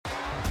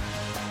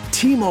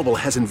T-Mobile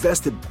has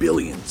invested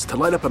billions to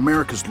light up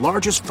America's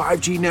largest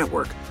 5G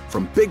network,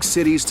 from big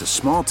cities to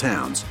small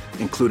towns,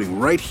 including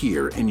right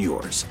here in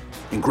yours.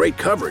 And great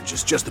coverage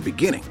is just the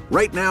beginning.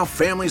 Right now,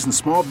 families and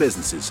small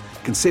businesses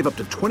can save up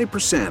to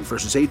 20%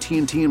 versus AT&T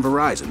and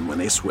Verizon when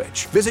they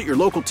switch. Visit your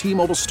local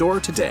T-Mobile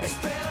store today.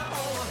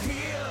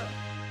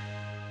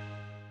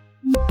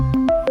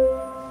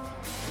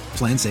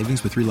 Plan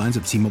savings with 3 lines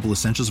of T-Mobile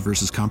Essentials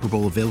versus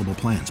comparable available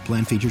plans.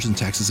 Plan features and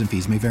taxes and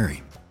fees may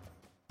vary.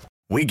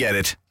 We get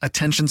it.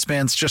 Attention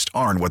spans just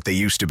aren't what they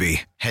used to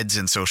be. Heads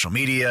in social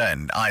media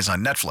and eyes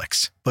on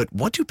Netflix. But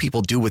what do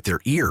people do with their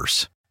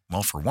ears?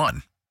 Well, for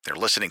one, they're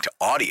listening to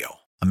audio.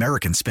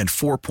 Americans spend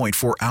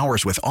 4.4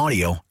 hours with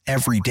audio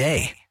every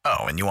day. Oh,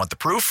 and you want the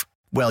proof?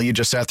 Well, you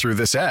just sat through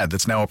this ad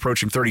that's now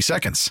approaching 30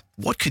 seconds.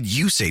 What could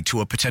you say to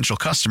a potential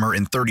customer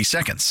in 30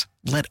 seconds?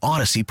 Let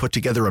Odyssey put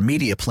together a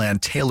media plan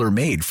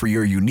tailor-made for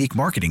your unique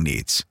marketing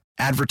needs.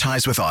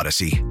 Advertise with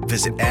Odyssey.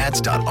 Visit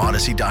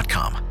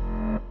ads.odyssey.com.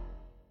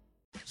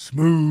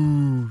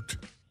 Smooth.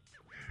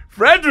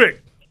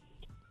 Frederick.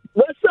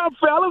 What's up,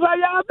 fellas? How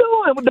y'all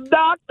doing? With the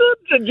doctor,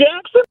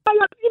 Jackson?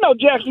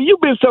 Jackson, you've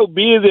been so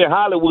busy in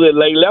Hollywood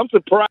lately. I'm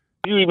surprised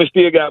you even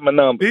still got my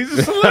number. He's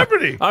a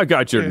celebrity. I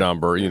got your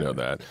number. You know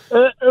that.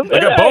 I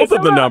got both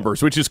of the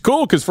numbers, which is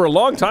cool because for a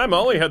long time I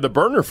only had the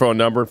burner phone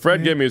number.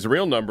 Fred gave me his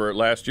real number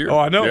last year. Oh,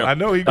 I know. Yeah. I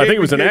know. I think it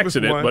was an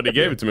accident, but he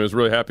gave it to me. I was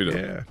really happy to.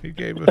 Yeah, he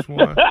gave us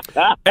one.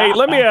 Hey,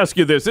 let me ask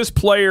you this. This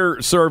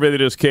player survey that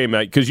just came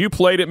out, because you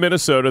played at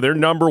Minnesota, they're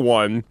number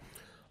 1.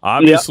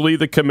 Obviously,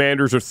 the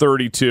Commanders are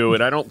 32,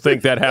 and I don't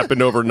think that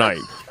happened overnight.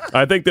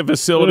 I think the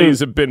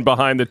facilities have been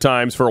behind the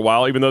times for a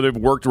while, even though they've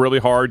worked really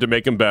hard to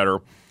make them better.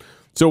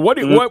 So what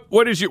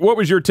was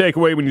your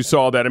takeaway when you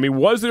saw that? I mean,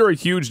 was there a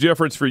huge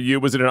difference for you?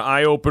 Was it an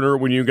eye-opener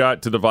when you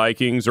got to the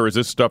Vikings, or is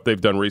this stuff they've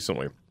done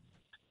recently?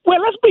 Well,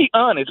 let's be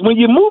honest. When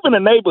you move in a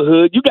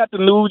neighborhood, you got the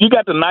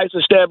nice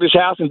established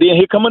house, and then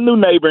here come a new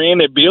neighbor in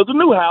that builds a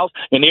new house,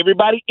 and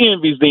everybody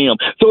envies them.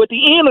 So at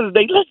the end of the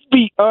day, let's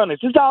be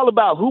honest. It's all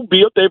about who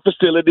built their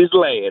facilities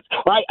last,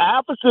 right?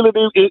 Our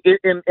facility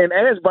in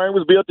Ashburn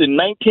was built in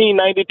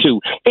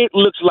 1992. It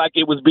looks like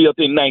it was built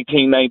in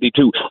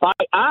 1992.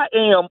 I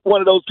am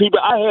one of those people.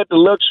 I had the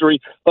luxury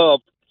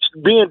of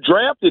being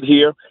drafted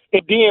here,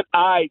 and then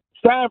I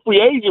signed free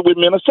agent with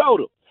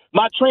Minnesota.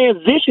 My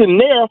transition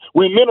there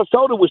when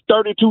Minnesota was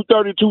 32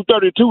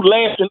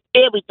 last and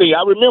everything.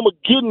 I remember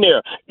getting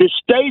there. The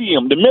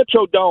stadium, the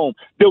Metrodome,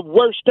 the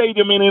worst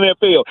stadium in the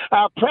NFL.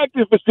 Our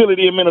practice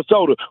facility in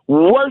Minnesota,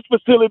 worst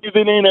facilities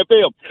in the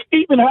NFL.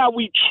 Even how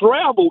we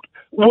traveled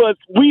was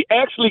we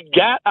actually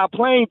got our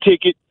plane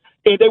ticket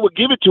and they would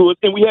give it to us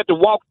and we had to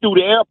walk through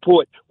the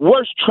airport.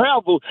 Worst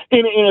travel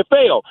in the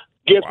NFL.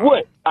 Guess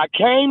what? I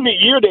came the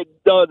year that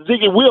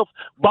Ziggy Wilf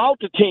bought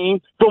the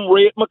team from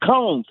Red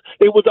McCombs.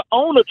 It was an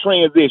owner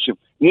transition.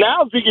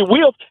 Now Ziggy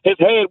Wilf has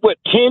had,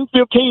 10,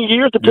 15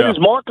 years to put his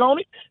mark on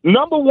it?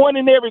 Number 1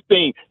 in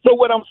everything. So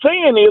what I'm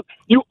saying is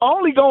you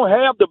only going to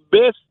have the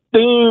best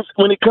things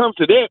when it comes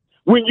to that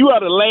when you are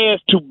the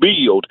last to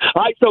build.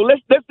 All right, so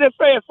let's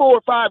fast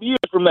forward 5 years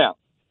from now.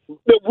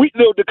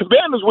 The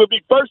Commanders will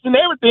be first in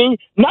everything,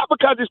 not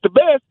because it's the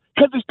best,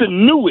 because it's the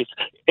newest.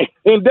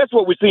 And that's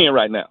what we're seeing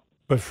right now.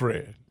 But,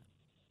 Fred,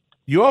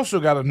 you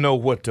also got to know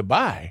what to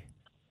buy.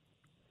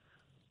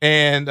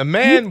 And a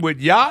man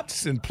with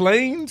yachts and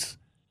planes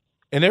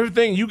and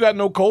everything, you got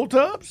no cold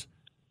tubs?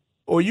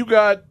 Or you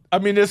got –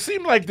 it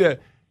seemed like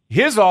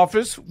his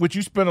office, which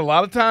you spent a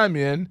lot of time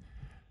in,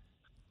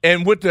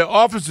 and what the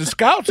office of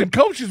scouts and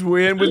coaches were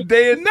in was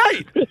day and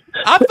night.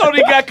 I thought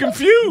he got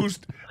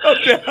confused.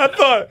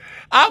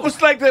 I was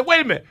like,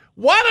 wait a minute.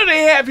 Why do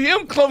they have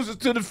him closer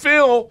to the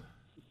field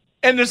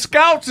and the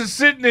scouts are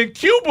sitting in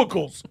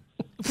cubicles?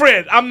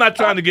 Fred, I'm not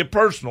trying to get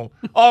personal.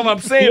 All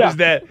I'm saying is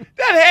that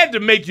had to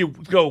make you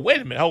go,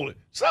 wait a minute, hold it.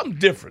 Something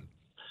different.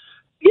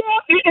 Yeah,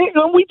 we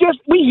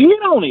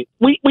hit on it.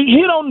 We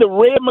hit on the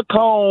Red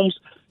McCombs,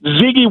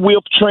 Ziggy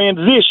Wilf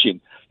transition.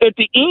 At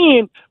the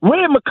end,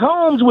 Red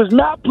McCombs was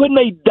not putting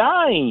a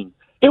dime.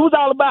 It was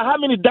all about how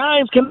many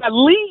dimes can I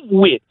leave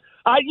with.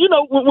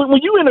 When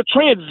you're in a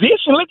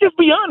transition, let's just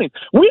be honest.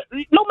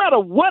 No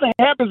matter what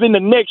happens in the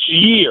next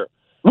year,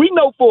 we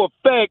know for a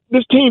fact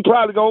this team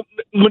probably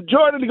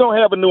majority going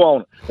to have a new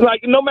owner.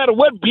 Like, no matter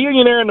what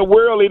billionaire in the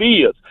world it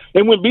is.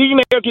 And when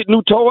billionaires get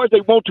new toys,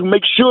 they want to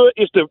make sure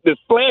it's the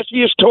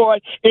flashiest toy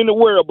in the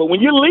world. But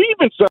when you're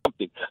leaving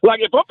something, like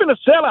if I'm going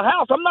to sell a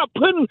house, I'm not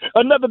putting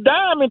another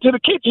dime into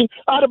the kitchen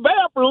or the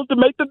bathroom to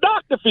make the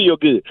doctor feel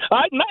good. All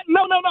right?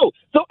 No.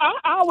 So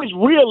I always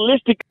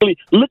realistically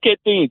look at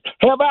things.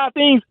 Have our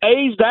things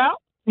aged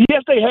out?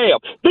 Yes, they have.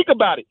 Think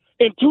about it.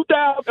 In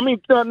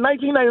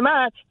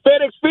 1999,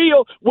 FedEx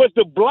Field was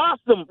the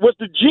blossom, was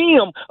the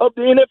gem of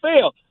the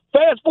NFL.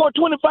 Fast forward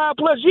 25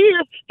 plus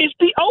years, it's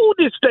the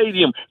oldest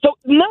stadium. So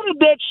none of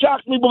that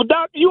shocks me. But,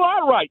 Doc, you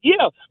are right.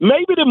 Yeah,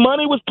 maybe the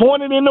money was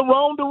pointed in the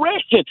wrong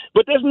direction,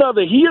 but there's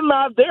neither here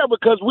nor there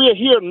because we're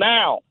here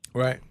now.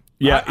 Right.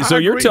 Yeah, so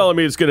you're telling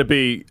me it's going to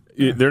be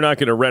they're not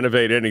going to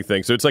renovate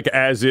anything. So it's like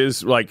as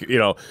is, like, you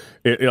know,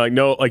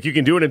 like you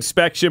can do an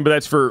inspection, but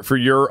that's for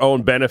your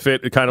own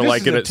benefit, kind of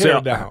like in a tear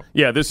sale. Down.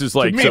 Yeah, this is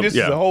like to me, this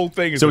is the whole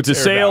thing. So it's a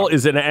sale,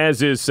 is an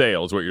as is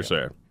sale, is what you're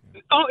saying.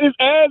 Oh, it's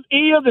as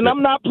is, and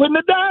I'm not putting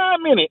a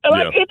dime in it.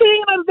 Like, at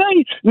the end of the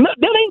day,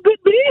 that ain't good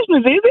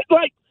business, is it?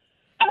 Like,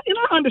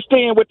 I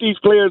understand what these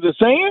players are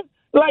saying.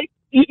 Like,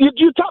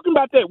 you're talking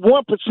about that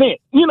 1%.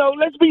 You know,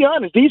 let's be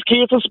honest. These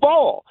kids are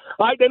spoiled.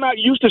 Like, they're not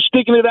used to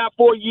sticking it out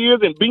for years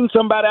and beating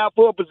somebody out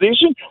for a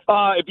position.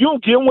 If you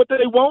don't give them what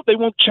they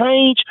won't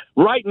change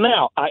right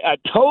now. I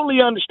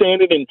totally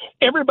understand it, and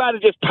everybody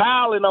just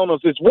piling on us.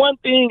 It's one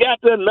thing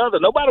after another.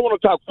 Nobody want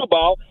to talk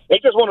football. They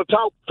just want to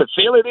talk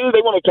facilities.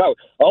 They want to talk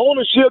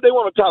ownership. They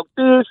want to talk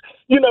this.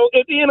 You know,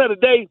 at the end of the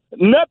day,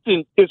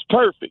 nothing is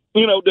perfect.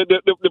 You know,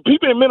 the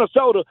people in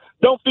Minnesota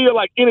don't feel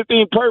like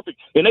anything perfect,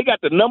 and they got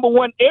the number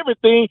one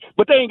everything,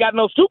 but they ain't got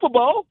no Super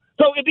Bowl.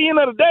 So at the end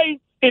of the day,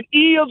 it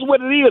is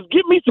what it is.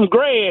 Give me some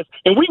grass,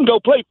 and we can go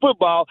play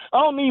football. I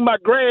don't need my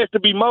grass to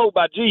be mowed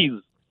by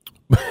Jesus.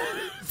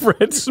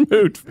 Fred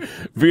Smoot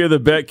via the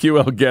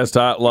BetQL guest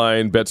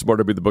hotline. Bet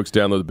smarter, beat the books.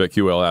 Download the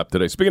BetQL app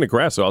today. Speaking of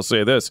grass, I'll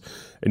say this,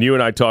 and you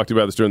and I talked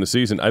about this during the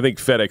season. I think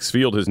FedEx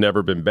Field has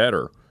never been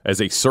better as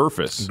a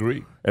surface.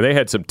 Agree. And they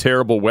had some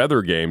terrible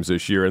weather games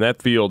this year, and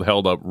that field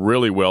held up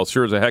really well.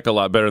 Sure is a heck of a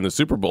lot better than the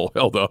Super Bowl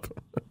held up.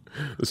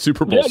 The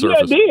Super Bowl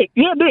surface. Yeah,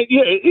 it did.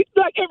 It's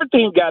like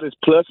everything got its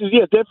pluses.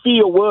 Yes, that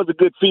field was a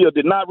good field.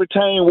 Did not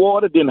retain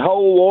water, didn't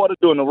hold water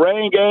during the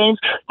rain games.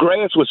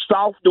 Grass was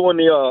soft during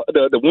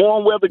the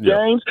warm weather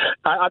games.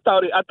 I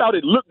thought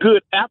it looked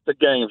good after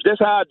games. That's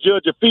how I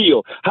judge a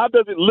field. How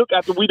does it look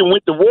after we done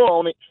went to war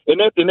on it and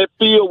that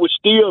field was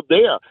still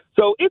there?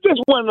 So it's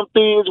just one of them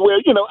things where,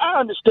 you know, I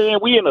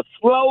understand we in a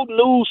slow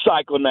news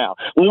cycle now.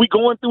 When we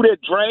going through that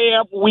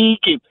draft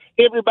week and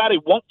everybody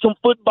wants some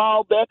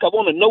football back, I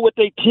want to know what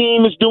their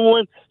team is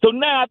doing. So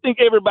now I think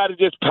everybody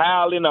just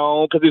piling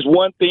on because it's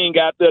one thing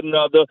after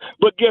another.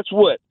 But guess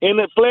what? In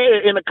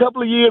a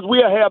couple of years,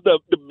 we'll have the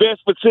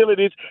best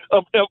facilities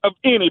of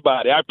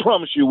anybody. I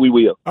promise you we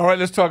will. All right,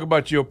 let's talk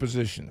about your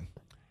position.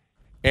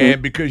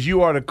 And because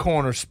you are the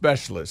corner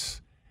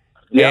specialist,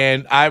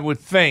 and I would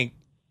think,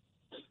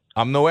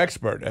 I'm no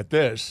expert at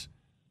this,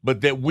 but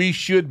that we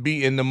should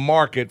be in the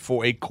market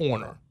for a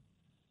corner.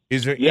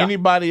 Is there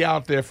anybody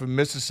out there from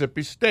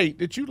Mississippi State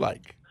that you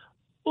like?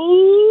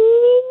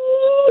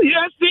 Ooh,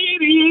 yes,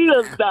 it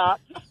is, Doc.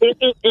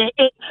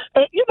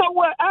 You know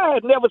what? I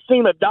had never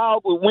seen a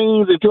dog with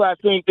wings until I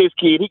seen this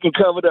kid. He can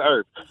cover the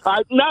earth.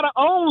 Not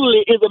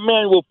only is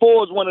Emmanuel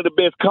Forbes one of the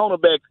best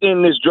cornerbacks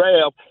in this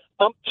draft,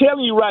 I'm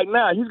telling you right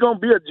now, he's going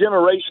to be a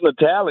generational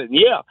talent.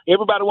 Yeah,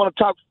 everybody want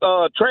to talk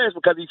trash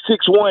because he's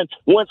 6'1",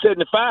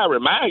 175.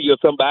 Remind you of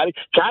somebody.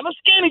 Kind of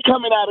skinny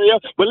coming out of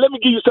there, but let me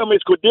give you some of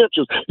his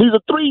credentials. He's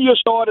a 3-year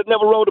starter,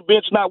 never rode a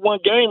bench, not one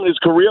game in his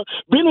career.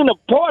 Been in a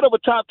part of a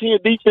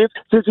top-10 defense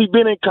since he's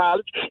been in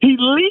college. He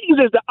leads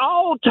as the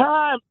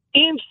all-time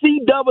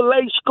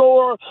NCAA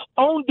scorer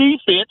on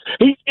defense.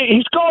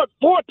 He scored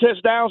 4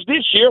 touchdowns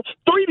this year,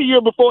 3 the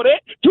year before that,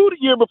 2 the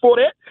year before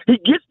that. He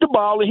gets the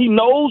ball and he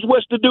knows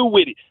what to do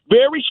with it.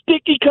 Very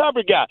sticky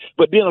cover guy.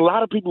 But then a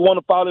lot of people want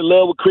to fall in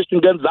love with Christian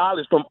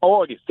Gonzalez from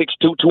Oregon,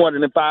 6'2",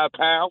 205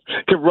 pounds,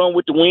 can run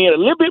with the wind, a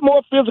little bit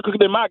more physical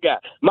than my guy.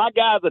 My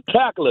guy's a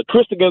tackler.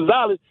 Christian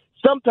Gonzalez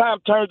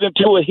sometimes turns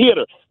into a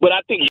hitter, but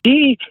I think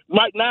he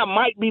might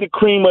be the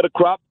cream of the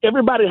crop.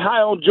 Everybody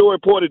high on Joey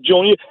Porter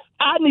Jr.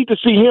 I need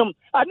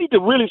to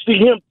really see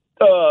him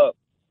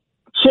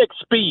check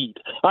speed.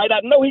 All right, I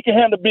know he can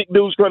handle big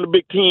dudes from the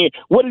Big Ten.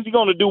 What is he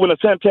going to do when a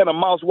Santana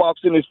Mouse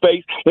walks in his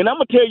face? And I'm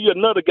going to tell you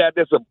another guy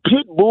that's a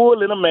pit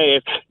bull in a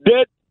mask.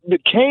 The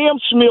Cam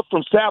Smith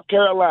from South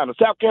Carolina.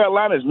 South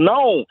Carolina is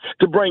known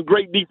to bring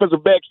great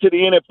defensive backs to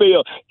the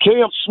NFL.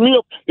 Cam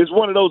Smith is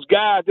one of those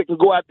guys that can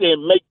go out there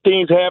and make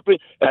things happen.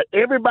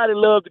 Everybody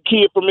loves the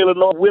kid from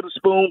Illinois,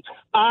 Witherspoon.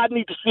 I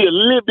need to see a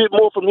little bit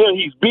more from him.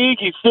 He's big,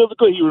 he's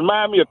physical. He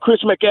reminds me of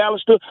Chris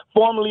McAllister,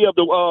 formerly of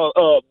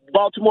the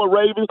Baltimore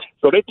Ravens.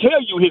 So they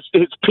tell you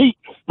his peak.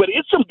 But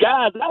it's some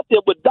guys out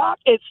there. But Doc,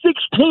 at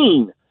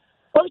 16,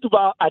 first of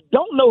all, I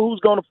don't know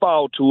who's going to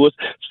fall to us.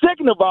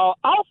 Second of all,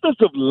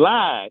 offensive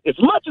line. As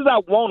much as I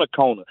want a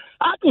corner,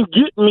 I can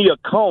get me a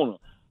corner.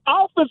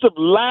 Offensive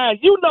line,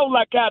 you know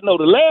like I know.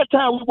 The last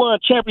time we won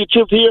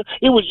championships here,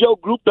 it was your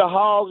group, the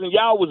Hogs, and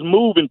y'all was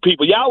moving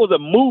people. Y'all was a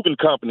moving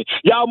company.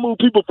 Y'all move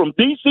people from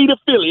D.C. to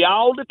Philly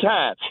all the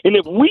time. And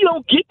if we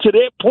don't get to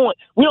that point,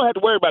 we don't have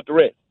to worry about the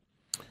rest.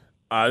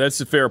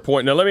 That's a fair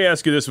point. Now, let me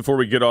ask you this before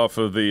we get off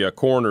of the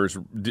corners.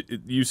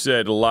 You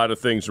said a lot of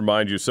things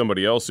remind you of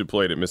somebody else who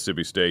played at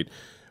Mississippi State.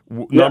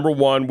 Number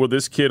one, will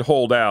this kid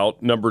hold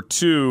out? Number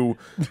two,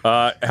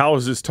 how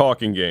is his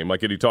talking game? Like,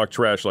 did he talk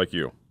trash like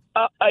you?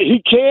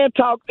 He can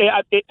talk.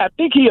 I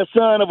think he's a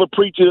son of a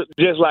preacher,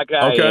 just like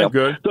I am. Okay,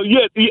 good. So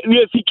yes,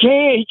 he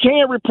can. He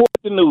can report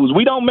the news.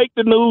 We don't make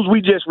the news.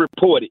 We just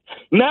report it.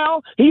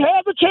 Now he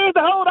has a chance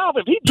to hold off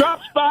if he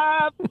drops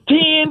 5,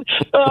 10,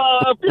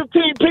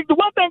 15 picks. The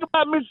one thing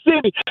about Mississippi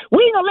Mississippi,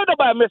 we ain't gonna let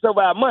nobody mess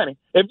over our money.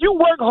 If you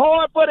work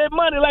hard for that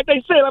money, like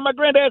they said, like my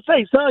granddad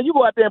say, son, you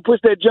go out there and push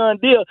that John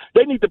Deere,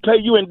 they need to pay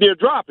you in deer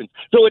droppings.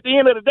 So at the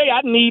end of the day,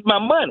 I need my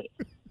money.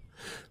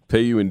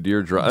 Pay you in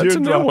deer drop. That's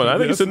a new one. I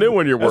think it's a new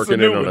one you're working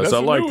in on us. I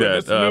like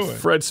that.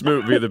 Fred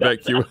Smoot via the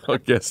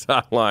BetQL guest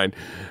hotline.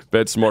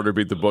 Bet smarter,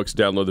 beat the books.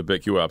 Download the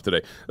BetQL app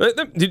today.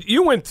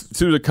 You went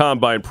through the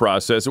combine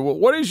process.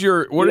 What is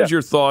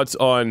your thoughts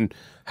on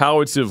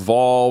how it's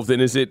evolved,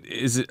 and is it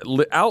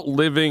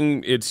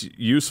outliving its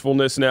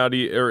usefulness now?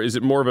 Or is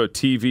it more of a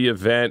TV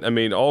event? I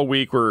mean, all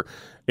week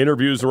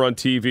interviews are on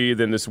TV.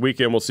 Then this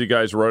weekend we'll see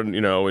guys run,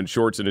 in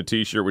shorts and a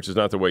T-shirt, which is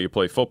not the way you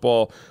play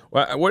football.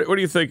 What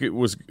do you think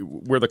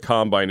where the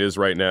combine is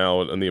right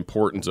now and the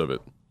importance of it?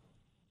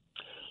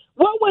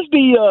 What was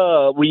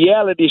the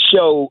reality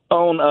show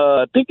on,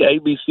 I think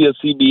ABC or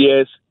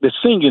CBS, the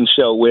singing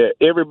show where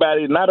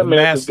everybody, not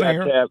America's Got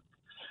Talent.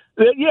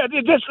 Yeah,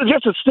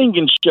 just a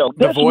singing show.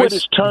 That's what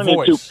it's turning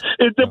into.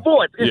 It's The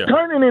Voice. It's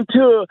turning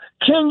into,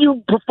 can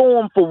you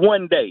perform for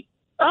one day?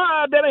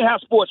 That ain't how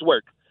sports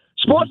work.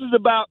 Sports is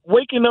about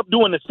waking up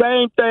doing the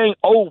same thing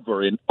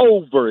over and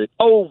over and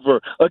over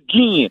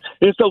again.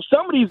 And so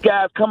some of these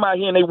guys come out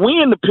here and they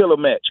win the pillow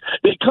match.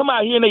 They come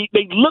out here and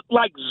they look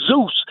like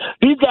Zeus.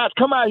 These guys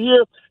come out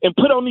here and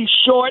put on these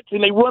shorts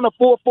and they run a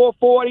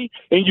 4.40,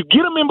 and you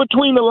get them in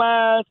between the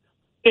lines,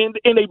 and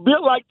they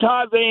built like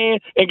Tarzan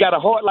and got a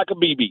heart like a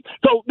BB.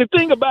 So the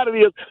thing about it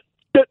is,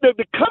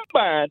 the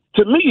combine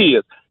to me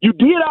is, you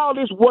did all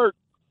this work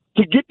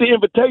to get the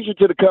invitation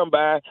to the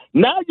combine.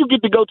 Now you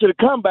get to go to the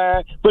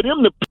combine for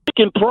them to pick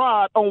and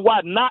prod on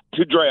why not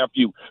to draft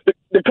you.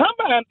 The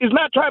combine is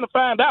not trying to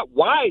find out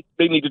why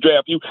they need to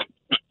draft you.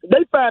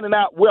 They finding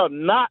out, well,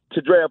 not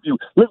to draft you.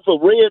 Looking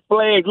for red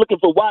flags, looking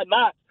for why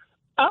not.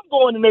 I'm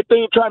going in that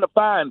thing trying to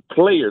find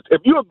players.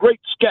 If you're a great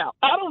scout,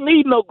 I don't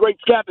need no great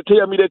scout to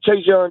tell me that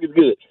Chase Young is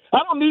good. I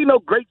don't need no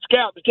great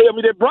scout to tell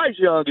me that Bryce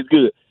Young is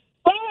good.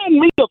 Find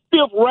me a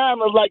fifth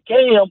rounder like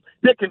Cam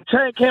that can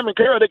change Cam and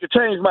Carroll that can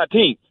change my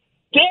team.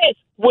 That's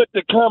what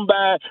the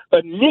combine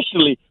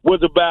initially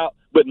was about,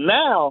 but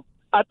now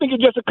I think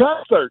it's just a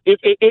concert.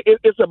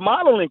 It's a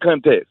modeling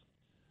contest.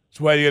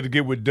 That's why you had to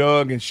get with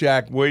Doug and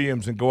Shaq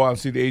Williams and go out and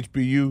see the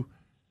HBU.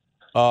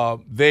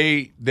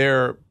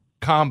 Their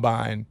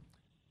combine,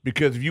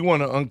 because if you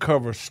want to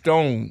uncover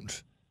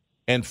stones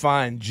and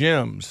find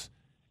gems,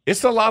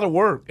 it's a lot of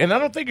work. And I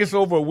don't think it's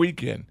over a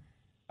weekend.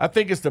 I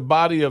think it's the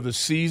body of the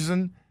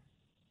season.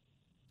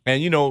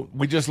 And,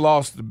 we just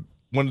lost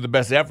one of the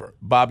best ever,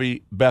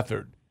 Bobby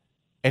Beathard.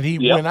 And he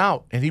went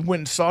out, and he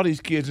went and saw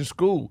these kids in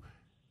school.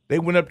 They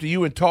went up to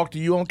you and talked to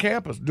you on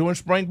campus doing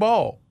spring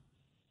ball.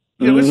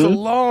 It's a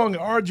long,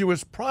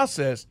 arduous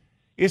process.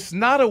 It's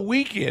not a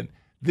weekend.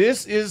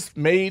 This is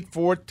made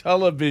for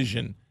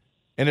television,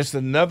 and it's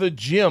another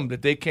gem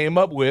that they came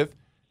up with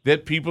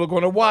that people are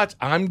going to watch.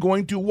 I'm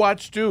going to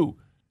watch, too,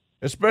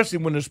 especially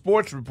when the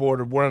sports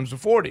reporter runs the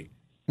 40.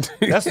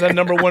 That's the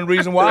number one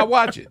reason why I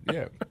watch it.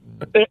 Yeah.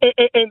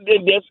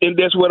 And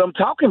that's what I'm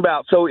talking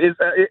about. So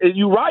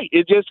you're right.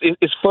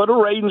 It's for the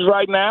ratings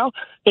right now.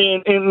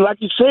 And like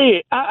you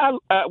said, I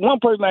one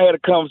person I had a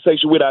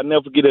conversation with, I'll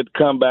never forget, at the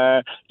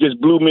combine, just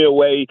blew me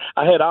away.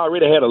 I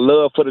already had a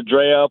love for the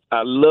draft.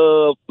 I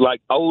love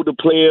older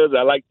players.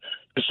 I like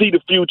to see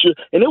the future.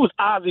 And it was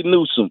Ozzie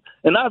Newsome.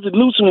 And Ozzie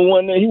Newsome,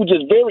 one day, he was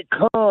just very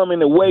calm in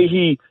the way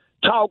he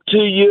talk to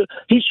you.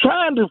 He's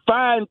trying to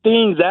find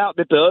things out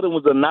that the other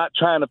ones are not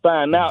trying to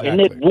find out.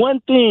 Exactly. And that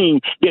one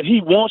thing that he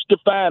wants to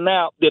find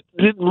out that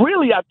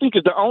really I think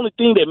is the only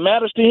thing that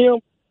matters to him,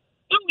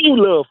 do you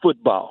love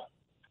football?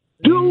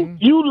 Do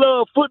you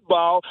love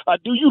football, or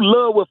do you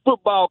love what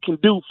football can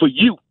do for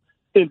you?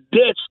 And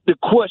that's the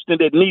question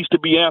that needs to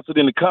be answered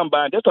in the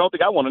combine. That's the only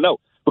thing I want to know.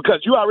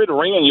 Because you already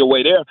ran your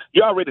way there.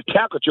 You already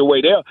tackled your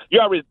way there. You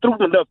already threw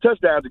enough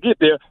touchdowns to get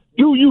there.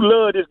 Do you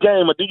love this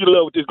game, or do you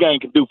love what this game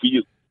can do for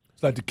you?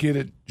 It's like the kid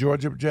at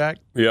Georgia, Jack.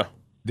 Yeah.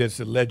 That's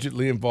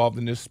allegedly involved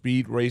in this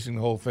speed racing,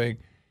 the whole thing.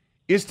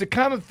 It's the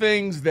kind of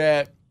things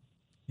that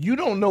you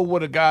don't know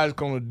what a guy's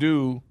going to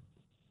do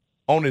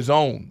on his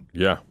own.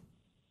 Yeah.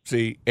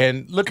 See,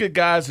 and look at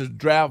guys whose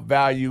draft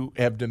value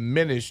have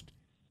diminished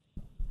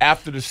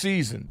after the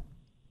season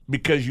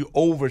because you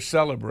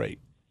over-celebrate.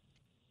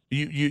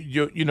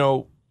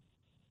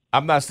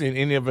 I'm not saying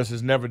any of us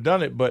has never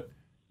done it, but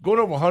going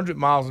over 100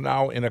 miles an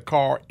hour in a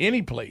car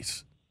any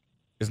place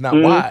is not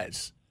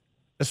wise.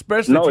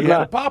 Especially if you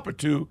have a pop or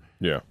two.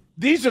 Yeah.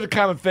 These are the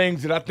kind of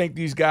things that I think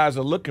these guys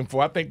are looking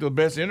for. I think the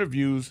best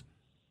interviews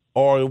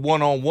are the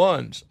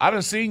one-on-ones. I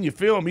done seen your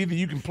film. Either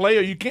you can play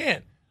or you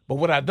can't. But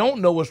what I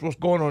don't know is what's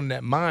going on in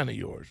that mind of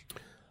yours.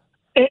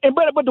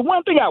 But the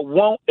one thing I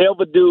won't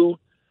ever do,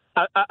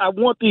 I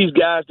want these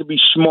guys to be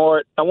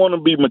smart. I want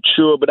them to be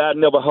mature, but I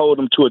never hold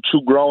them to a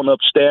true grown-up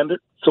standard.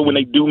 So when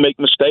they do make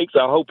mistakes,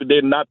 I hope that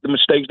they're not the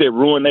mistakes that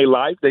ruin their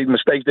life. They're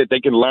mistakes that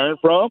they can learn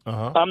from.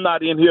 I'm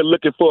not in here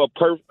looking for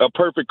a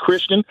perfect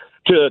Christian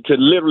to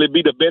literally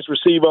be the best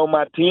receiver on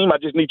my team. I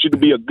just need you to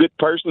be a good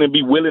person and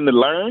be willing to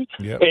learn.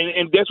 Yep.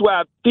 And that's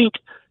why I think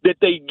that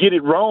they get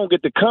it wrong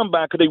at the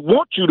combine because they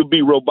want you to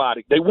be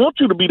robotic. They want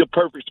you to be the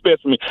perfect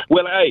specimen.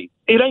 Well, hey,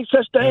 it ain't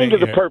such thing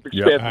as a perfect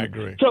specimen. I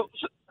agree.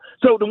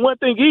 So the one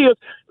thing is,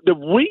 the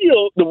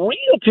real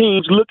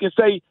teams look and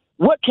say,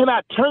 what can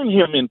I turn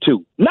him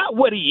into? Not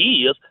what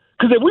he is.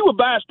 Because if we were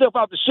buying stuff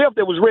off the shelf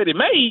that was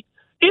ready-made,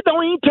 it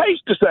don't even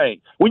taste the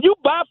same. When you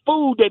buy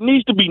food that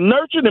needs to be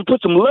nurtured and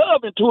put some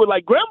love into it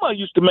like Grandma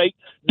used to make,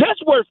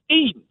 that's worth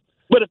eating.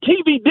 But a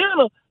TV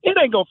dinner, it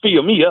ain't going to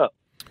fill me up.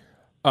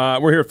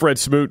 We're here, Fred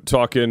Smoot,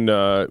 talking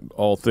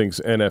all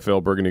things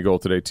NFL Burgundy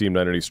Gold today. Team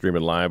 980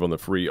 streaming live on the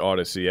free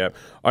Odyssey app.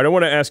 I don't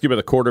want to ask you about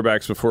the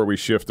quarterbacks before we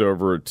shift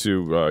over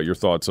to your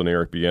thoughts on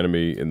Eric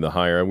Bieniemy in the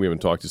hire. We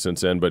haven't talked to you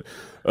since then, but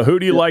who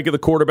do you like at the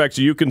quarterbacks?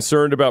 Are you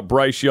concerned about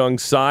Bryce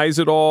Young's size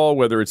at all,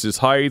 whether it's his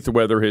height,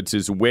 whether it's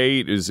his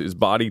weight, his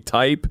body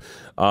type?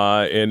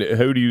 And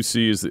who do you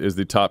see as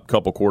the top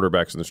couple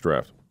quarterbacks in this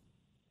draft?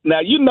 Now,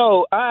 you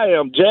know,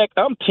 I'm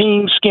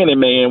team skinny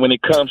man when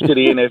it comes to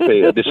the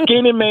NFL. The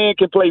skinny man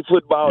can play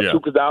football, too,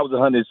 because I was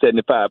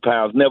 175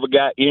 pounds, never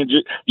got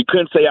injured. You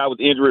couldn't say I was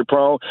injury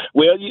prone.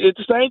 Well, it's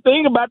the same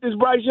thing about this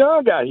Bryce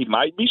Young guy. He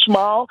might be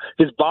small.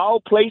 His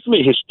ball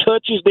placement, his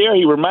touch is there.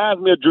 He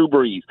reminds me of Drew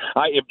Brees.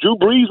 If Drew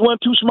Brees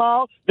wasn't too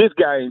small, this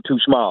guy ain't too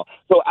small.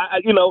 So, I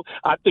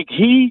think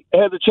he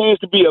has a chance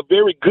to be a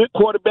very good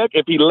quarterback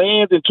if he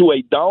lands into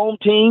a dome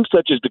team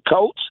such as the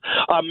Colts,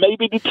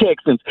 maybe the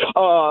Texans.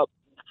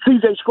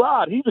 C.J.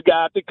 Stroud, he's a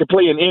guy I think can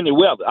play in any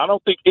weather. I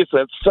don't think it's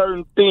a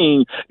certain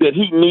thing that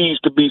he needs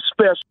to be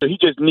special. He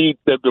just needs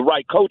the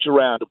right coach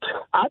around him.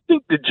 I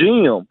think the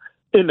GM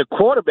in the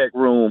quarterback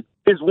room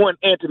is one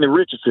Anthony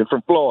Richardson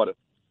from Florida.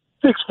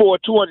 6'4",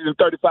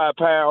 235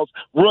 pounds,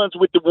 runs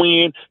with the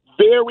wind,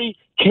 very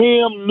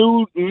Cam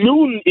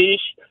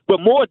Newton-ish, but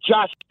more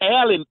Josh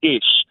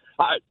Allen-ish.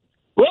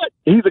 But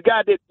he's a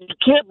guy that you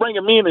can't bring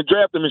him in and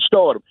draft him and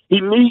start him.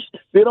 He needs to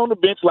sit on the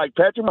bench like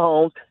Patrick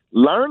Mahomes,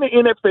 learn the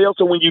NFL,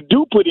 so when you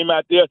do put him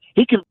out there,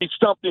 he can be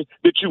something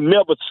that you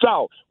never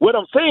saw. What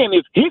I'm saying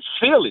is his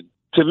ceiling,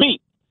 to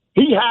me,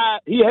 he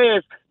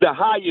has the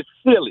highest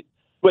ceiling,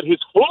 but his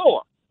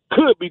floor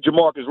could be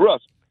Jamarcus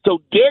Russell.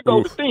 So there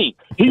goes the thing.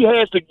 He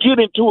has to get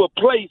into a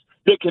place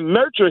that can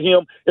nurture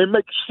him and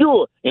make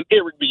sure, and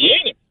Eric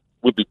Bieniemy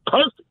would be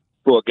perfect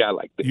for a guy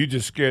like that. You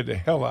just scared the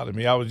hell out of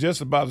me. I was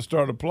just about to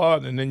start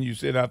applauding, and then you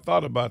said I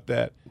thought about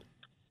that.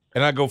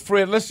 And I go,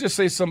 Fred, let's just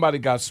say somebody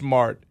got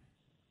smart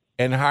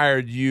and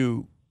hired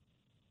you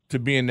to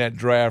be in that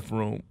draft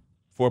room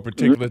for a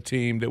particular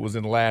team that was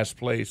in last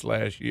place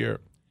last year.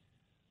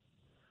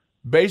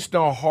 Based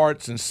on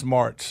hearts and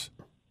smarts,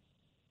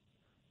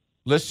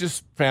 let's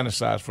just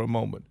fantasize for a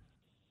moment.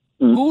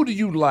 Who do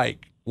you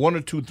like, 1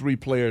 or 2, 3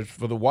 players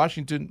for the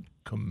Washington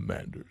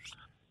Commanders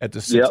at the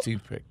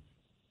 16th pick?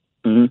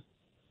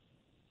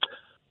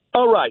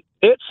 All right.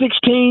 At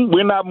 16,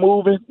 we're not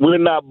moving. We're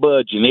not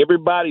budging.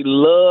 Everybody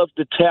loves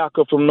the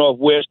tackle from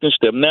Northwestern,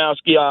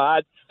 Stepnowski.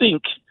 I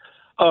think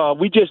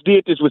we just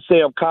did this with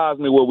Sam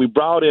Cosmi where we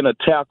brought in a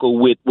tackle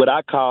with what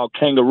I call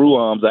kangaroo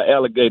arms or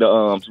alligator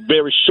arms,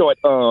 very short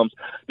arms.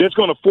 That's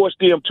going to force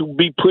them to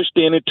be pushed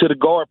into the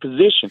guard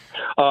position.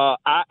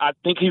 I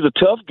think he's a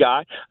tough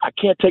guy. I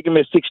can't take him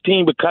at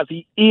 16 because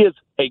he is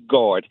a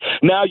guard.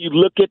 Now you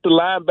look at the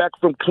linebacker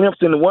from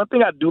Clemson, and one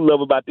thing I do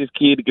love about this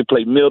kid, he can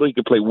play middle, he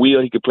can play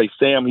Will, he can play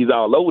Sam, he's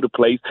all over the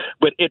place.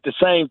 But at the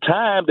same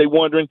time, they're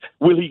wondering,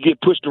 will he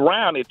get pushed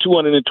around at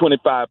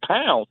 225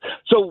 pounds?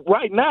 So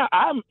right now,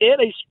 I'm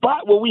at a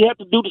spot where we have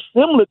to do the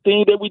similar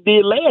thing that we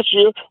did last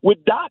year with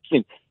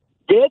Dotson.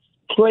 Best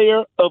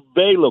player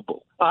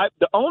available.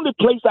 The only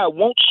place I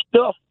won't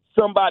stuff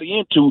somebody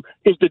into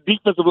is the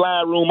defensive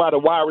line room or the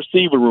wide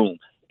receiver room.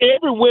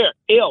 Everywhere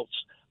else,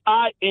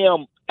 I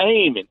am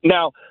aiming.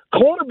 Now,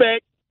 cornerback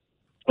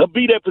will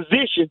be that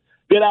position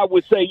that I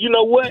would say, you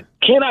know what?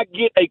 Can I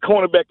get a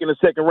cornerback in the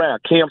second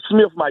round? Cam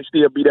Smith might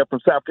still be there from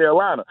South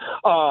Carolina.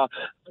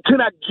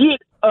 Can I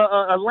get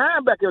a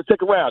linebacker in the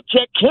second round?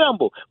 Jack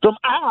Campbell from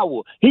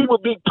Iowa. He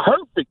would be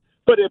perfect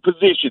for their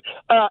position.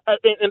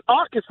 In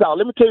Arkansas,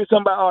 let me tell you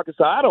something about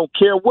Arkansas. I don't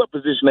care what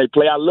position they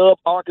play. I love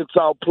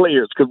Arkansas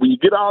players because when you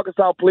get an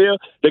Arkansas player,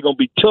 they're going to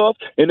be tough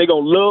and they're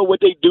going to love what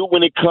they do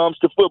when it comes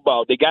to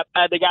football. They got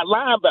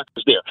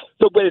linebackers there.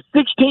 So, but at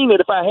 16, and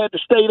if I had to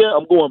stay there,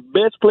 I'm going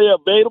best player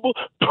available,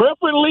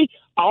 preferably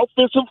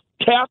offensive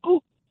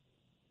tackle,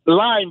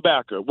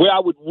 linebacker, where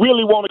I would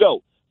really want to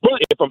go.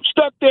 But if I'm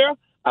stuck there,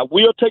 I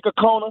will take a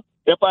corner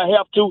if I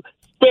have to,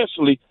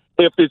 especially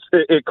if it's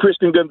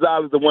Christian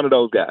Gonzalez or one of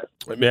those guys.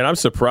 Man, I'm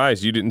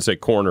surprised you didn't say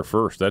corner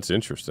first. That's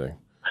interesting.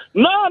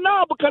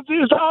 No, because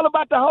it's all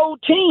about the whole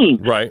team.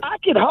 Right. I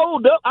can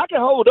hold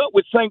up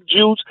with St.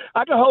 Jude's.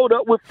 I can hold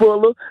up with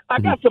Fuller. I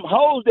got some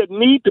holes that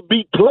need to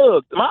be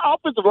plugged. My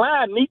offensive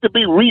line needs to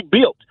be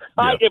rebuilt.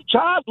 Yeah. If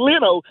Charles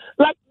Leno,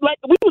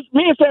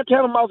 me and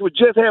Santana Moss were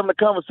just having a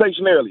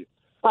conversation earlier.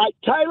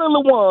 Tyler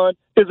Lewan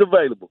is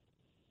available.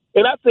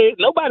 And I said,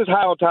 nobody's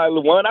high on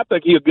Tyler Lewan. I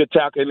think he's a good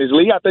tackle in this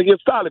league. I think he's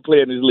a solid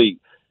player in this league.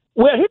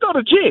 Well, here go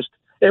the gist.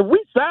 If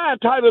we sign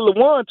Tyler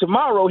Lewan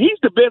tomorrow, he's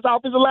the best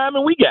offensive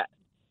lineman we got.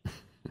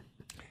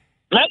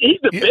 He's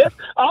the best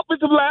offensive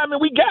offensive linemen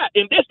we got,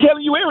 and that's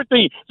telling you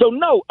everything. So,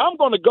 no, I'm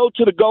going to go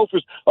to the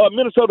Gophers,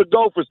 Minnesota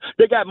Gophers.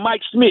 They got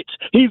Mike Smith.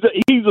 He's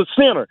a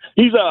center.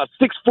 He's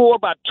 6'4",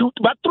 about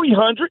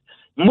 300,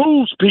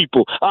 moves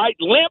people. All right,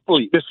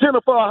 Lampley, the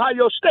center for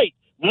Ohio State,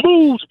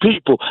 moves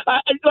people.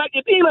 Like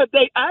at the end of the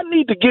day, I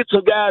need to get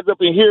some guys up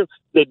in here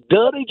that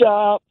do their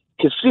job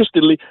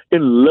consistently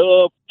and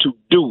love to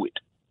do it.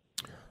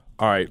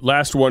 All right,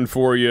 last one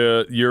for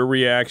you. Your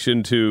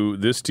reaction to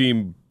this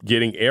team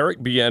getting Eric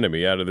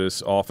Bieniemy out of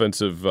this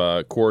offensive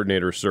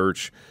coordinator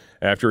search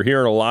after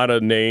hearing a lot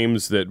of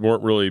names that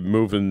weren't really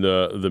moving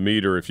the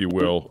meter, if you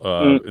will,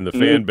 in the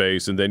fan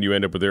base, and then you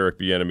end up with Eric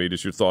Bieniemy.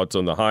 Just your thoughts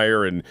on the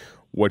hire and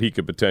what he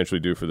could potentially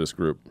do for this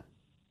group.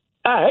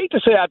 I hate to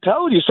say I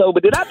told you so,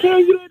 but did I tell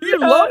you that? You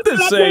love to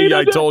say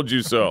I told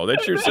you so.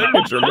 That's your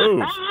signature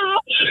move.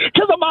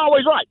 Because I'm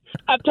always right.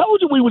 I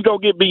told you we was going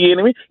to get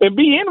Bieniemy, and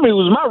Bieniemy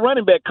was my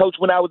running back coach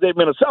when I was at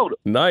Minnesota.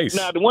 Nice.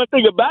 Now, the one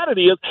thing about it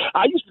is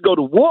I used to go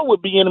to war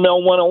with Bieniemy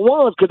on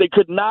one-on-ones because they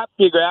could not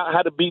figure out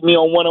how to beat me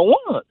on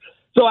one-on-ones.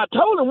 So I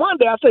told him one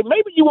day, I said,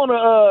 maybe you want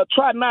to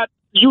try not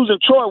using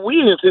Troy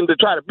Williamson to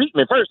try to beat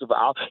me, first of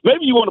all.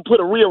 Maybe you want to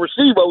put a real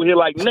receiver over here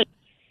like Nick.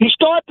 He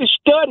started to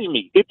study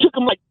me. It took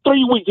him like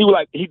 3 weeks. He was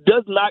like, he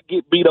does not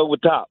get beat over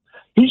top.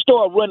 He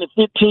started running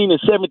 15 and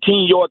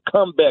 17-yard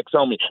comebacks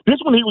on me. This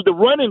one, he was the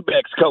running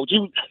backs coach. He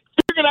was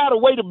figuring out a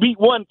way to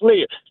beat one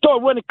player.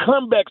 Started running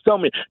comebacks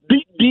on me.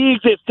 Beat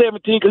Diggs at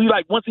 17 because he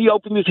like, once he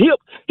opened his hip,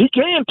 he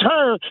can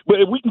turn, but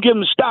if we can get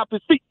him to stop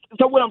his feet.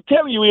 So what I'm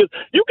telling you is,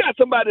 you got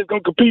somebody that's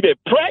going to compete at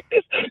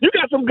practice. You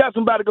got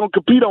somebody going to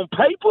compete on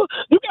paper.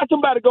 You got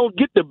somebody going to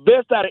get the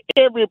best out of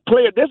every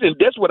player.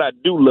 That's what I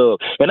do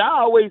love. And I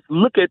always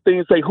look at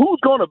things and say,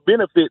 who's going to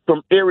benefit from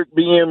Eric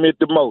Bieniemy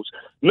the most?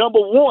 Number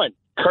one,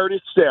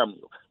 Curtis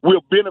Samuel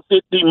will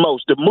benefit the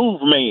most. The move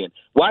man.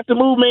 Watch the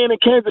move man in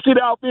Kansas City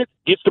offense,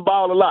 gets the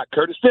ball a lot.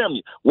 Curtis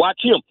Samuel. Watch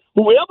him.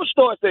 Whoever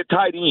starts at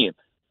tight end,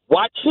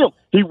 watch him.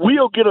 He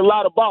will get a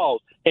lot of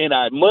balls. And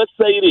I must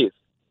say this,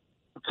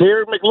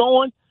 Terry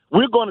McLaurin,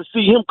 we're going to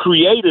see him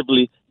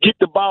creatively get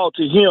the ball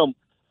to him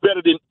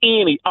better than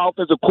any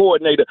offensive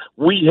coordinator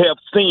we have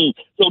seen.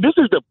 So this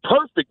is the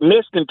perfect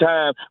nesting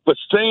time for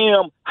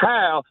Sam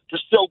Howell to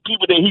show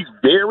people that he's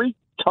very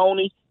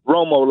Tony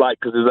Romo-like.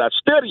 Because as I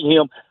study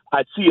him,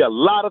 I see a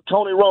lot of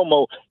Tony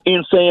Romo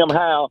in Sam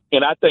Howell,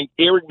 and I think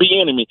Eric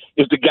Bieniemy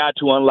is the guy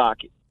to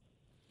unlock it.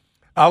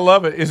 I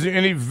love it. Is there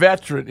any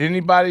veteran,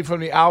 anybody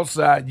from the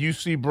outside you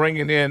see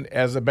bringing in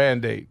as a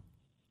Band-Aid?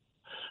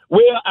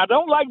 Well, I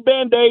don't like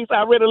Band-Aids.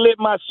 I'd rather let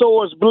my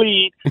sores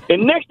bleed.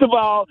 And next of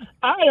all,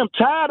 I am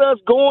tired of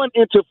us going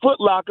into Foot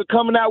Locker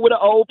coming out with an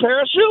old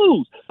pair of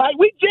shoes. Like,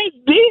 we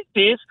just did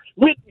this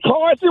with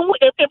Carson.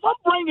 If I'm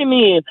bringing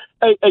in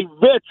a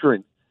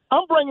veteran,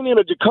 I'm bringing in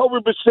a Jacoby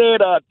Brissett,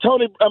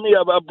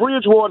 a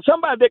Bridgewater,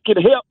 somebody that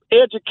can help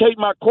educate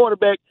my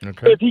quarterback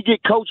if he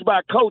get coached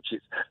by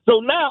coaches. So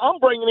now I'm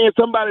bringing in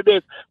somebody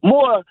that's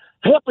more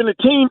helping the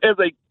team as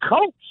a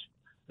coach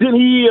than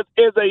he is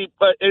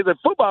as a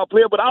football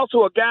player, but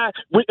also a guy,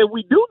 if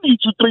we do need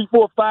you 3,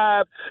 4,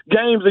 5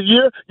 games a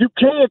year, you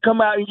can come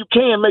out and you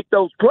can make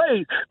those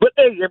plays. But,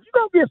 hey, if you're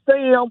going to give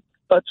Sam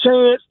a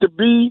chance to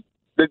be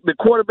the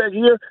quarterback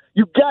here,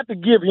 you got to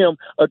give him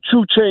a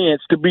true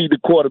chance to be the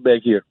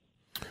quarterback here.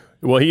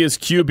 Well, he is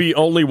QB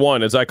only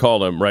one, as I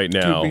call him right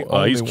now.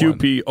 He's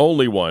QB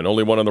only one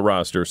on the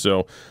roster.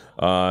 So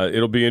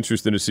it'll be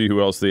interesting to see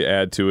who else they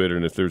add to it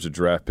and if there's a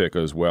draft pick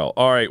as well.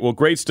 All right, well,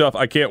 great stuff.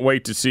 I can't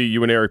wait to see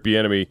you and Eric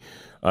Bieniemy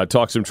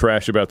talk some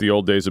trash about the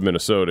old days of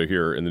Minnesota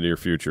here in the near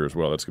future as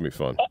well. That's going to be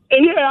fun.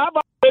 Yeah,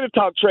 I've already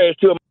talked trash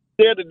to him.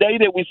 There the day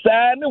that we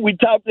signed him, we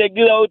talked that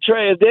good old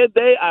trash. That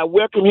day, I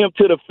welcome him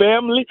to the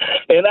family,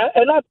 and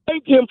I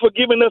thank him for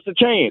giving us a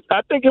chance.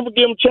 I thank him for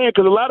giving him a chance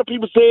because a lot of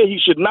people said he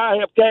should not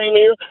have came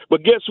here,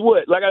 but guess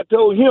what? Like I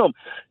told him,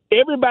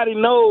 everybody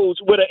knows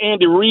what an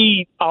Andy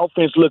Reid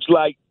offense looks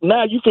like.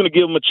 Now you're going to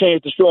give him a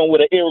chance to show him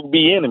what an Eric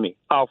Bieniemy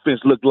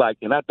offense looks like,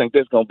 and I think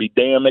that's going to be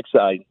damn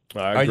exciting.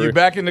 Are you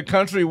back in the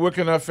country? Where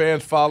can our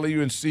fans follow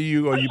you and see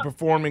you? Are you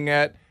performing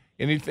at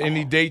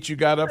any dates you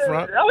got up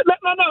front? No.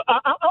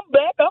 I'm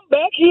back. I'm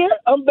back here.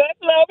 I'm back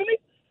loving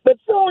it. But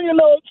sooner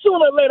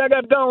or later, I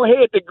got to go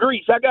ahead to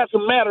Greece. I got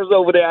some matters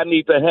over there I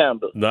need to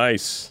handle.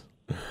 Nice.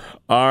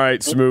 All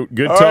right, Smoot.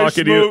 Good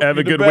talking to you. Have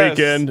a good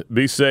weekend.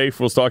 Be safe.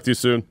 We'll talk to you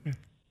soon.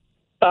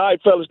 All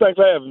right, fellas. Thanks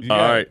for having me. All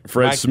right.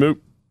 Fred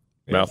Smoot,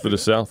 Mouth of the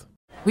South.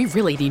 We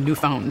really need new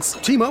phones.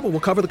 T-Mobile will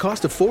cover the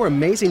cost of 4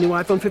 amazing new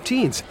iPhone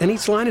 15s, and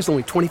each line is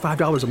only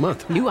 $25 a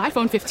month. New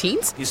iPhone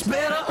 15s? It's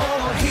better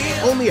over here.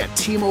 Only at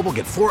T-Mobile,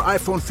 get 4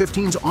 iPhone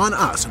 15s on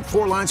us and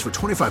 4 lines for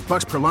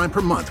 $25 per line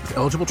per month with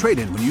eligible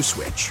trade-in when you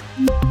switch.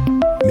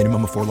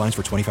 Minimum of 4 lines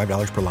for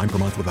 $25 per line per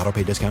month with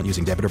autopay discount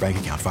using debit or bank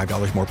account.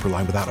 $5 more per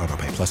line without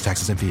autopay, plus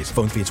taxes and fees.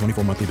 Phone fee at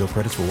 24 monthly bill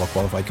credits for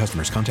well-qualified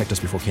customers. Contact us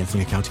before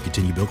canceling account to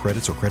continue bill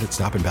credits or credit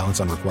stop and balance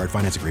on required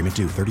finance agreement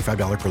due.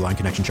 $35 per line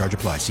connection charge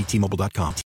applies. See T-Mobile.com.